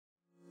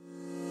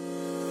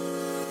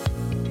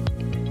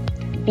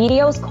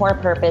BDO's core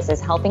purpose is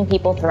helping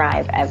people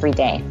thrive every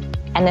day,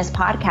 and this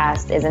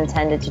podcast is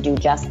intended to do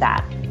just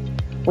that.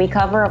 We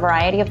cover a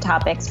variety of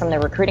topics from the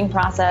recruiting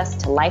process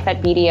to life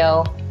at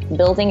BDO,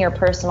 building your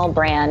personal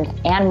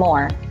brand, and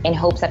more in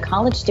hopes that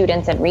college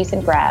students and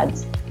recent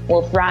grads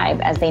will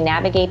thrive as they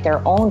navigate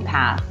their own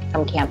path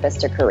from campus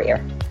to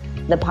career.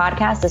 The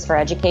podcast is for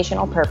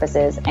educational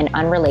purposes and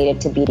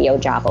unrelated to BDO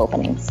job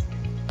openings.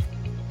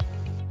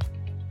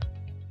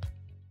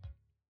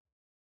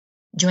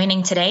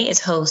 Joining today is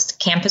host,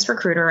 campus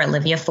recruiter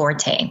Olivia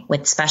Forte,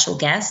 with special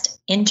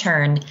guest,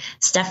 intern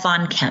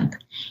Stephon Kemp,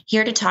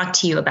 here to talk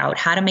to you about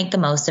how to make the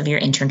most of your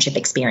internship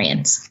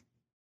experience.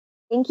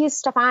 Thank you,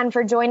 Stephon,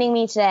 for joining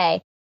me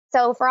today.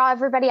 So for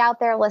everybody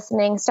out there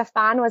listening,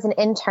 Stephon was an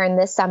intern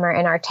this summer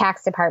in our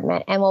tax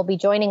department and will be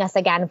joining us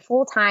again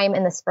full-time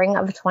in the spring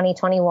of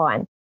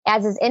 2021.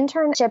 As his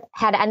internship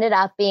had ended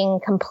up being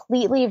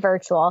completely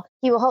virtual,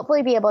 he will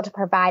hopefully be able to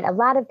provide a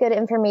lot of good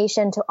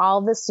information to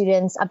all the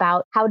students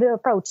about how to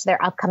approach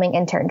their upcoming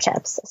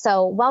internships.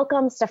 So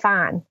welcome,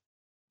 Stephon.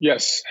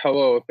 Yes.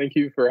 Hello. Thank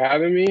you for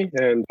having me.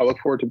 And I look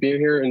forward to being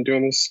here and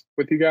doing this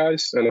with you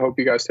guys. And I hope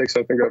you guys take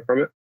something good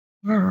from it.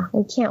 Yeah,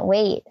 we can't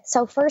wait.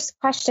 So first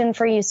question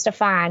for you,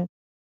 Stephon.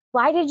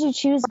 Why did you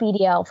choose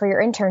BDO for your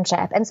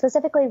internship, and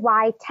specifically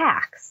why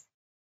tax?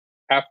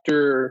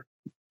 After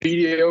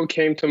BDO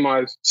came to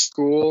my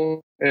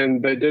school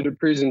and they did a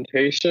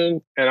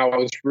presentation, and I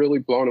was really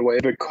blown away.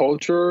 The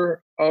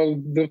culture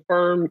of the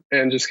firm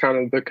and just kind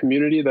of the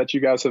community that you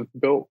guys have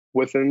built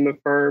within the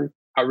firm,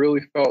 I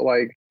really felt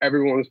like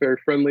everyone was very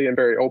friendly and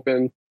very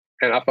open.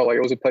 And I felt like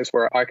it was a place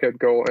where I could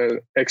go and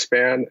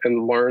expand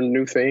and learn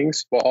new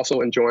things while also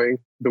enjoying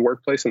the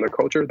workplace and the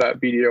culture that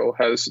BDO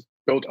has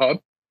built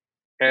up.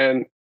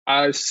 And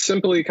I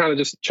simply kind of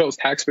just chose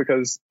tax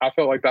because I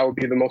felt like that would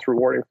be the most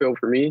rewarding field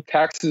for me.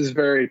 Tax is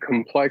very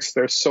complex.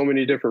 There's so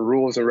many different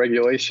rules and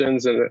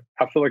regulations, and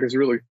I feel like it's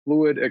really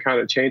fluid. It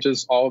kind of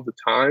changes all of the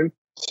time.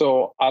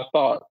 So I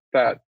thought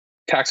that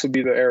tax would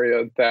be the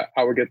area that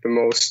I would get the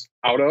most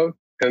out of.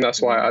 And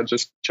that's why I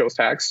just chose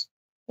tax.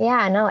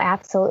 Yeah, no,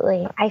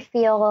 absolutely. I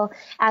feel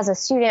as a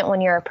student,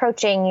 when you're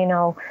approaching,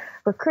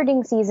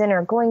 recruiting season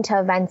or going to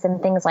events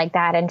and things like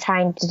that and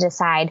trying to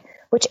decide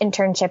which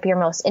internship you're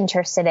most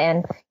interested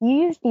in,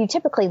 you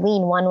typically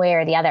lean one way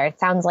or the other. It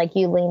sounds like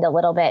you leaned a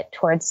little bit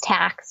towards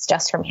tax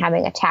just from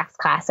having a tax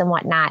class and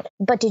whatnot.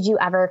 But did you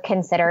ever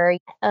consider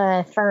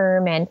a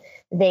firm and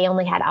they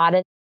only had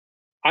audit?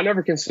 I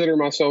never consider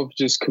myself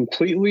just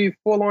completely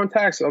full on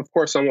tax. Of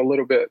course, I'm a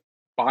little bit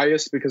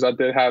biased because I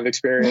did have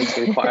experience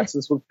in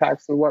classes with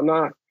tax and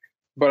whatnot.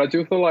 But I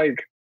do feel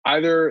like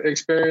either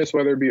experience,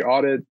 whether it be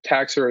audit,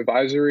 tax, or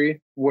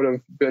advisory, would have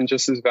been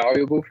just as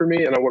valuable for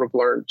me, and I would have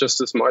learned just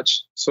as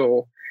much.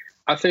 So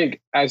I think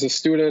as a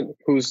student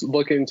who's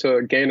looking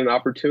to gain an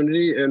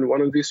opportunity in one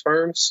of these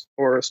firms,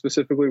 or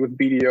specifically with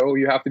BDO,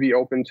 you have to be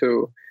open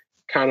to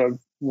kind of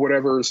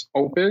whatever's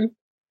open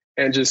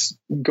and just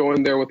go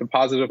in there with a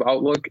positive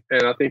outlook,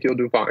 and I think you'll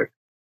do fine.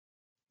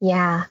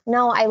 Yeah,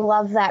 no, I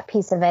love that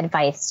piece of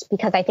advice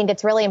because I think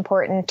it's really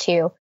important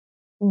to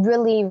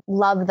really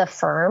love the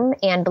firm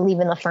and believe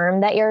in the firm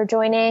that you're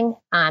joining.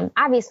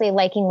 Obviously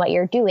liking what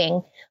you're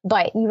doing,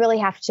 but you really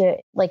have to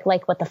like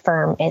what the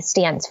firm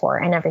stands for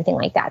and everything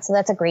like that. So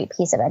that's a great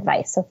piece of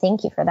advice. So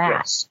thank you for that.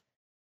 Yes.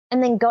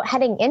 And then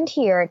heading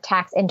into your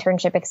tax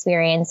internship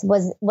experience,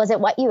 was it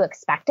what you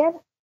expected?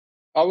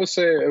 I would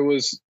say it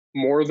was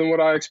more than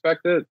what I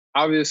expected.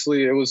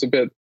 Obviously, it was a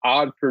bit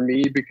odd for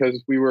me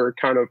because we were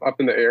kind of up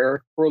in the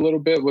air for a little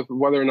bit with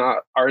whether or not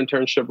our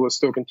internship would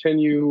still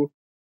continue,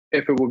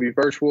 if it will be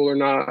virtual or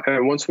not.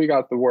 And once we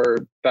got the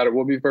word that it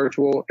will be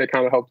virtual, it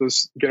kind of helped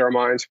us get our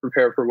minds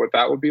prepared for what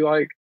that would be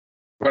like.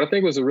 But I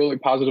think it was a really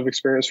positive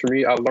experience for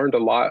me. I learned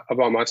a lot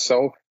about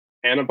myself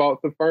and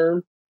about the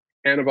firm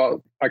and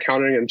about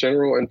accounting in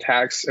general and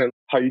tax and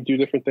how you do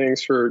different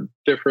things for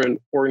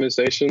different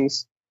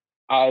organizations.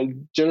 I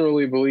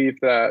generally believe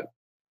that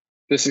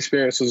this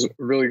experience was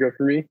really good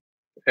for me,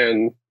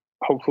 and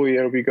hopefully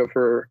it'll be good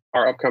for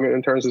our upcoming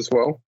interns as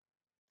well.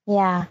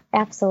 Yeah,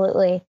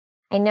 absolutely.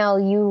 I know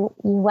you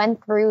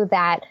went through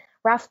that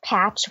rough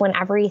patch when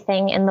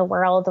everything in the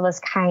world was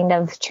kind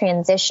of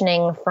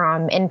transitioning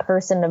from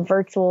in-person to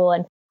virtual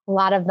and a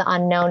lot of the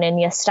unknown,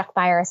 and you stuck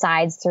by our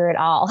sides through it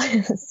all.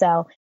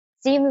 So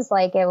seems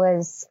like it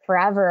was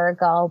forever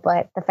ago,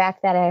 but the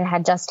fact that it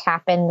had just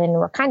happened and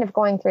we're kind of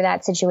going through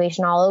that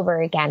situation all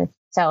over again.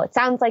 So it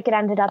sounds like it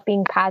ended up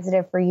being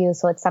positive for you.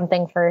 So it's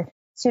something for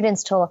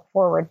students to look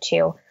forward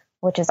to,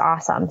 which is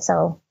awesome.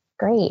 So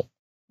great.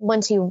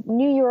 Once you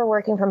knew you were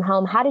working from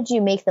home, how did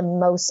you make the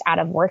most out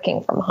of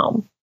working from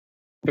home?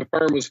 The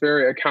firm was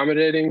very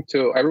accommodating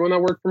to everyone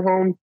that worked from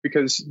home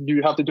because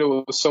you have to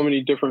deal with so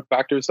many different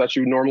factors that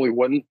you normally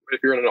wouldn't if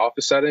you're in an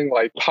office setting,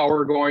 like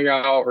power going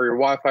out or your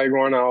Wi-Fi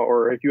going out,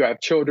 or if you have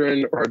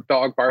children or a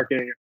dog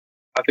barking.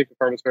 I think the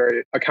firm is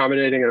very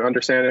accommodating and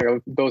understanding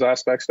of those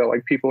aspects that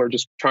like people are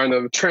just trying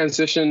to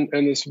transition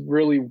in this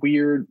really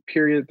weird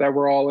period that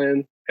we're all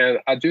in. And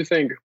I do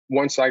think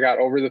once I got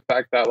over the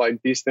fact that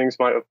like these things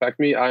might affect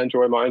me, I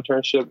enjoyed my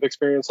internship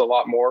experience a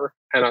lot more.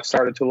 And I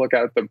started to look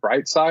at the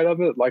bright side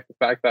of it, like the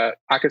fact that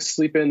I could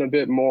sleep in a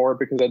bit more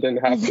because I didn't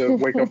have to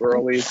wake up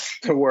early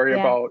to worry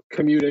about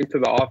commuting to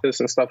the office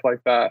and stuff like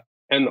that.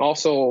 And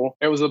also,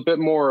 it was a bit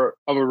more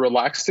of a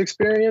relaxed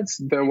experience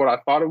than what I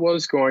thought it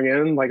was going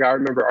in. Like, I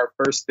remember our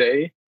first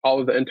day, all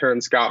of the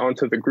interns got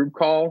onto the group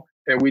call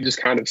and we just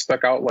kind of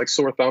stuck out like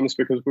sore thumbs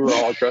because we were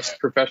all dressed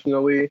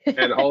professionally.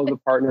 And all of the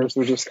partners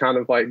were just kind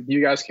of like,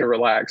 you guys can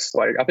relax.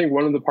 Like, I think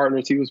one of the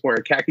partners, he was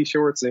wearing khaki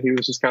shorts and he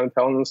was just kind of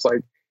telling us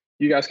like,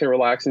 you guys can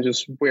relax and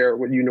just wear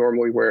what you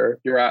normally wear.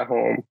 You're at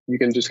home. You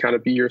can just kind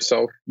of be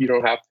yourself. You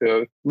don't have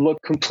to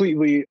look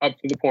completely up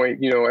to the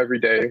point, every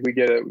day. We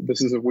get it.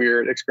 This is a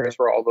weird experience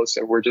for all of us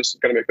and we're just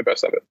going to make the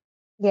best of it.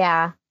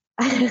 Yeah.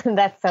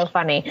 That's so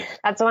funny.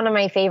 That's one of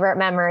my favorite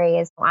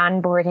memories.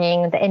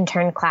 Onboarding the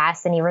intern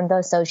class and even the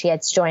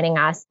associates joining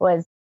us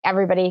was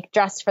everybody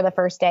dressed for the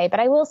first day. But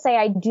I will say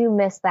I do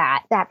miss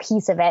that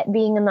piece of it,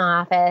 being in the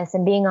office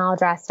and being all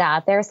dressed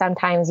up. There are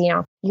sometimes,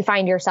 you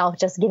find yourself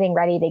just getting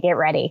ready to get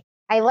ready.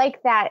 I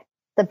like that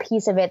the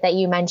piece of it that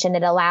you mentioned,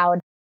 it allowed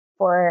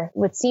for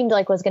what seemed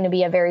like was going to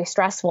be a very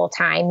stressful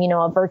time,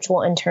 a virtual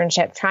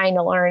internship, trying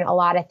to learn a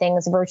lot of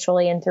things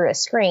virtually and through a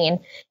screen.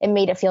 It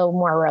made it feel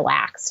more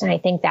relaxed. And I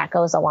think that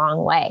goes a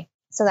long way.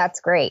 So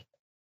that's great.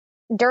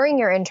 During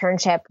your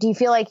internship, do you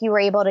feel like you were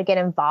able to get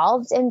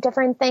involved in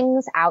different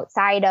things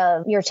outside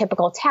of your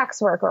typical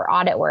tax work or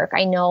audit work?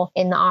 I know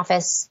in the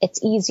office,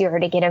 it's easier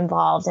to get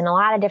involved in a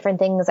lot of different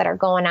things that are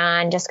going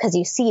on just because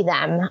you see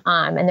them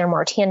and they're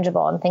more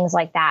tangible and things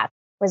like that.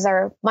 Was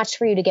there much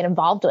for you to get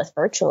involved with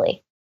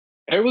virtually?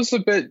 It was a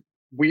bit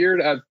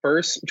weird at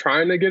first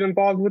trying to get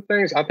involved with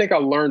things. I think I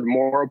learned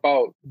more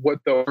about what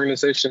the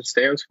organization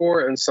stands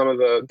for and some of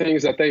the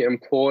things that they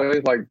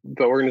employ, like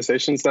the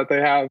organizations that they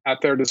have at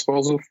their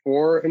disposal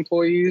for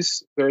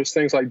employees. There's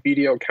things like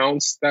BDO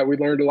counts that we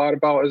learned a lot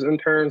about as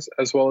interns,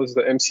 as well as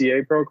the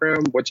MCA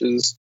program, which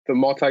is the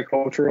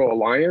Multicultural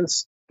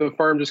Alliance. The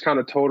firm just kind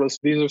of told us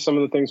these are some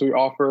of the things we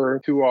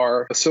offer to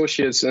our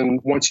associates. And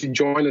once you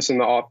join us in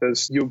the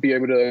office, you'll be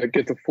able to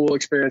get the full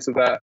experience of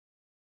that.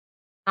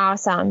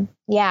 Awesome.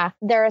 Yeah,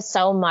 there is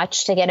so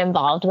much to get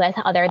involved with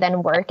other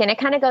than work. And it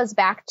kind of goes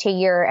back to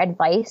your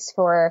advice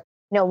for,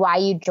 why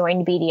you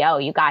joined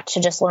BDO. You got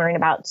to just learn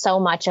about so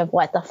much of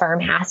what the firm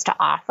has to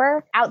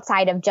offer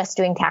outside of just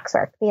doing tax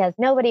work, because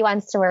nobody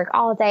wants to work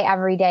all day,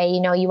 every day.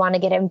 You want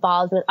to get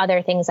involved with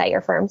other things that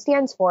your firm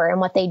stands for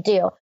and what they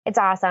do. It's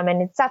awesome.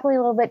 And it's definitely a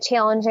little bit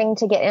challenging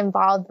to get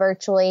involved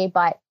virtually,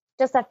 but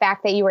just the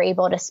fact that you were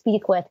able to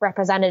speak with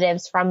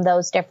representatives from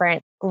those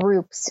different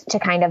groups to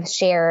kind of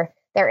share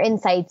their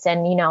insights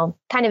and,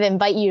 kind of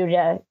invite you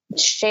to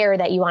share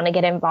that you want to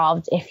get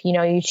involved if,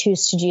 you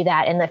choose to do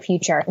that in the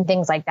future and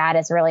things like that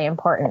is really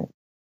important.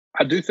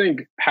 I do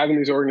think having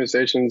these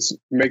organizations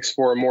makes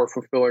for a more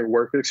fulfilling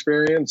work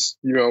experience,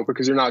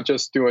 because you're not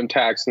just doing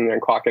tax and then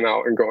clocking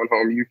out and going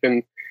home. You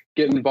can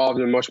get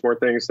involved in much more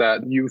things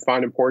that you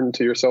find important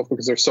to yourself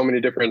because there's so many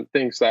different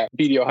things that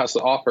BDO has to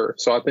offer.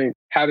 So I think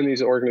having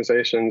these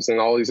organizations and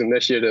all these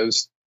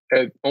initiatives,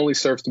 it only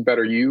serves to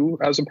better you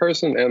as a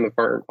person and the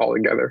firm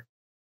altogether.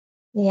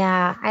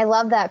 Yeah, I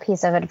love that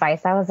piece of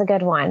advice. That was a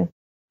good one.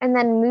 And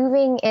then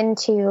moving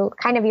into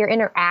kind of your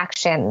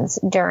interactions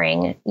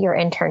during your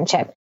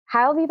internship,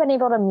 how have you been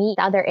able to meet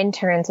other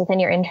interns within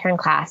your intern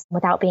class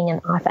without being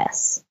in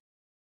office?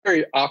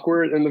 Very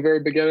awkward in the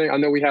very beginning. I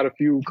know we had a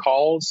few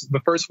calls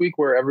the first week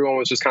where everyone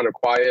was just kind of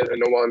quiet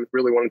and no one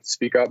really wanted to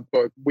speak up,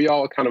 but we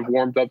all kind of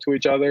warmed up to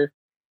each other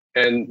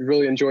and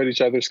really enjoyed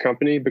each other's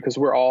company because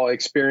we're all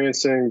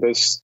experiencing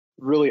this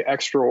really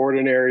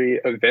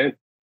extraordinary event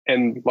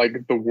and like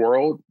the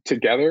world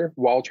together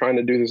while trying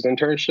to do this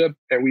internship.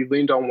 And we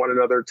leaned on one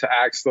another to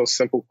ask those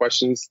simple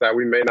questions that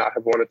we may not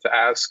have wanted to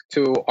ask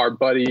to our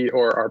buddy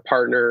or our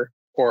partner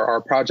or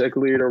our project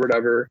lead or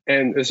whatever.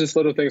 And it's just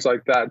little things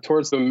like that.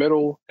 Towards the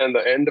middle and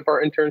the end of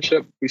our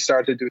internship, we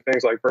started to do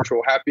things like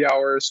virtual happy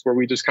hours where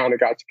we just kind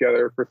of got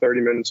together for 30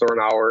 minutes or an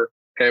hour.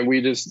 And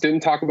we just didn't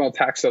talk about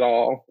tax at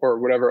all or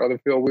whatever other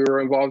field we were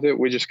involved in.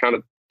 We just kind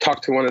of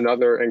talked to one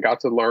another and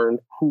got to learn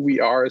who we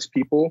are as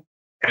people.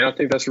 And I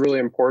think that's really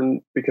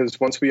important because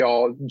once we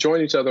all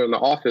join each other in the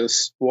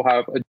office, we'll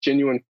have a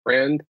genuine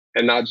friend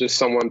and not just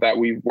someone that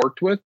we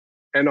worked with.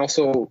 And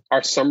also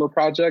our summer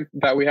project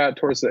that we had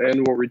towards the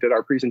end where we did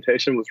our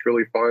presentation was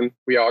really fun.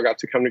 We all got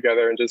to come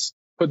together and just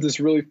put this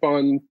really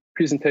fun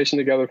presentation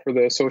together for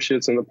the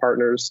associates and the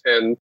partners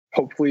and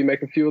hopefully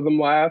make a few of them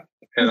laugh.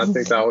 And I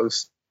think that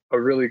was a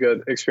really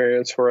good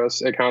experience for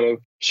us. It kind of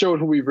showed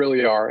who we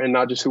really are and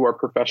not just who our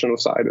professional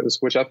side is,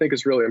 which I think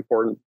is really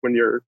important when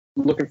you're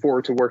looking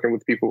forward to working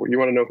with people. You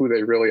want to know who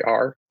they really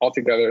are.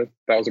 Altogether,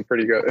 that was a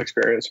pretty good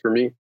experience for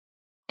me.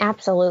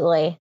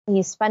 Absolutely.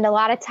 You spend a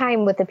lot of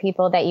time with the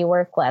people that you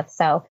work with.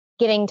 So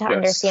getting to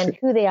understand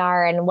who they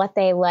are and what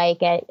they like,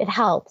 it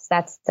helps.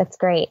 That's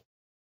great.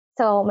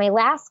 So my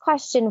last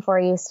question for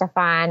you,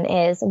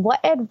 Stephon, is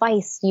what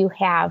advice do you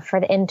have for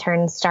the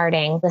interns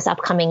starting this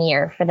upcoming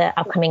year for the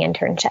upcoming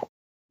internship?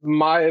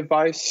 My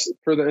advice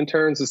for the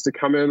interns is to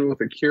come in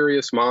with a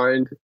curious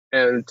mind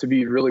and to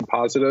be really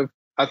positive.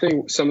 I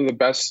think some of the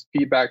best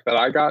feedback that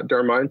I got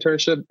during my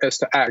internship is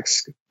to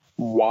ask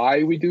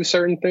why we do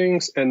certain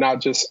things and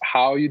not just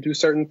how you do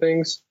certain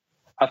things.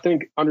 I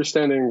think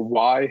understanding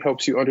why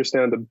helps you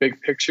understand the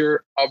big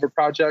picture of a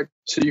project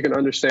so you can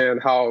understand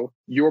how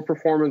your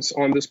performance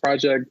on this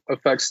project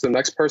affects the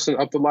next person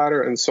up the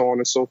ladder and so on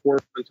and so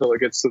forth until it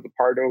gets to the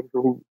part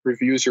who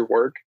reviews your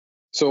work.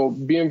 So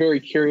being very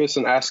curious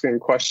and asking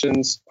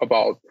questions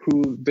about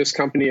who this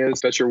company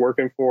is that you're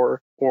working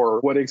for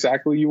or what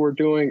exactly you were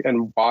doing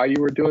and why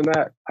you were doing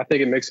that, I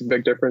think it makes a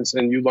big difference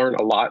and you learn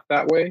a lot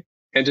that way.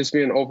 And just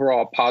being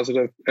overall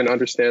positive and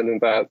understanding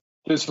that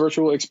this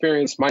virtual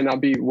experience might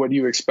not be what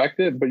you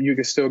expected, but you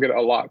can still get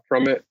a lot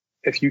from it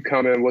if you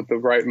come in with the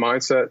right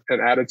mindset and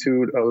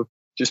attitude of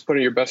just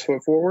putting your best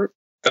foot forward.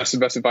 That's the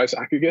best advice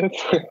I could give.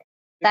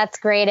 That's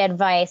great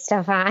advice,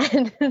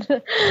 Stephon.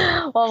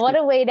 Well, what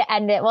a way to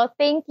end it. Well,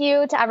 thank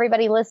you to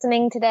everybody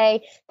listening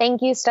today.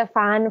 Thank you,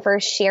 Stephon, for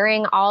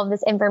sharing all of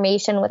this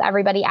information with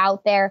everybody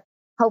out there.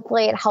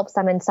 Hopefully it helps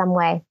them in some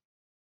way.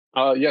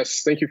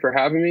 Yes, thank you for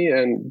having me,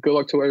 and good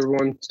luck to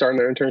everyone starting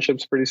their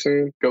internships pretty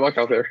soon. Good luck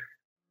out there.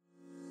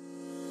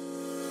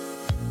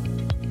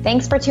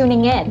 Thanks for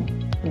tuning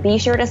in. Be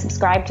sure to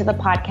subscribe to the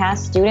podcast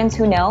Students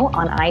Who Know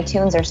on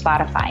iTunes or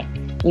Spotify.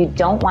 You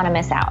don't want to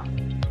miss out.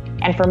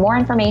 And for more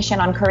information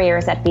on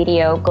careers at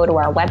BDO, go to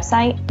our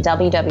website,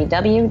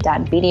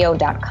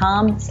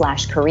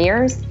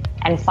 www.bdo.com/careers,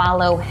 and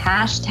follow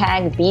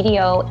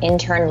 #BDO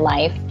Intern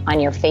Life on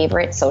your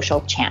favorite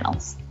social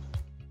channels.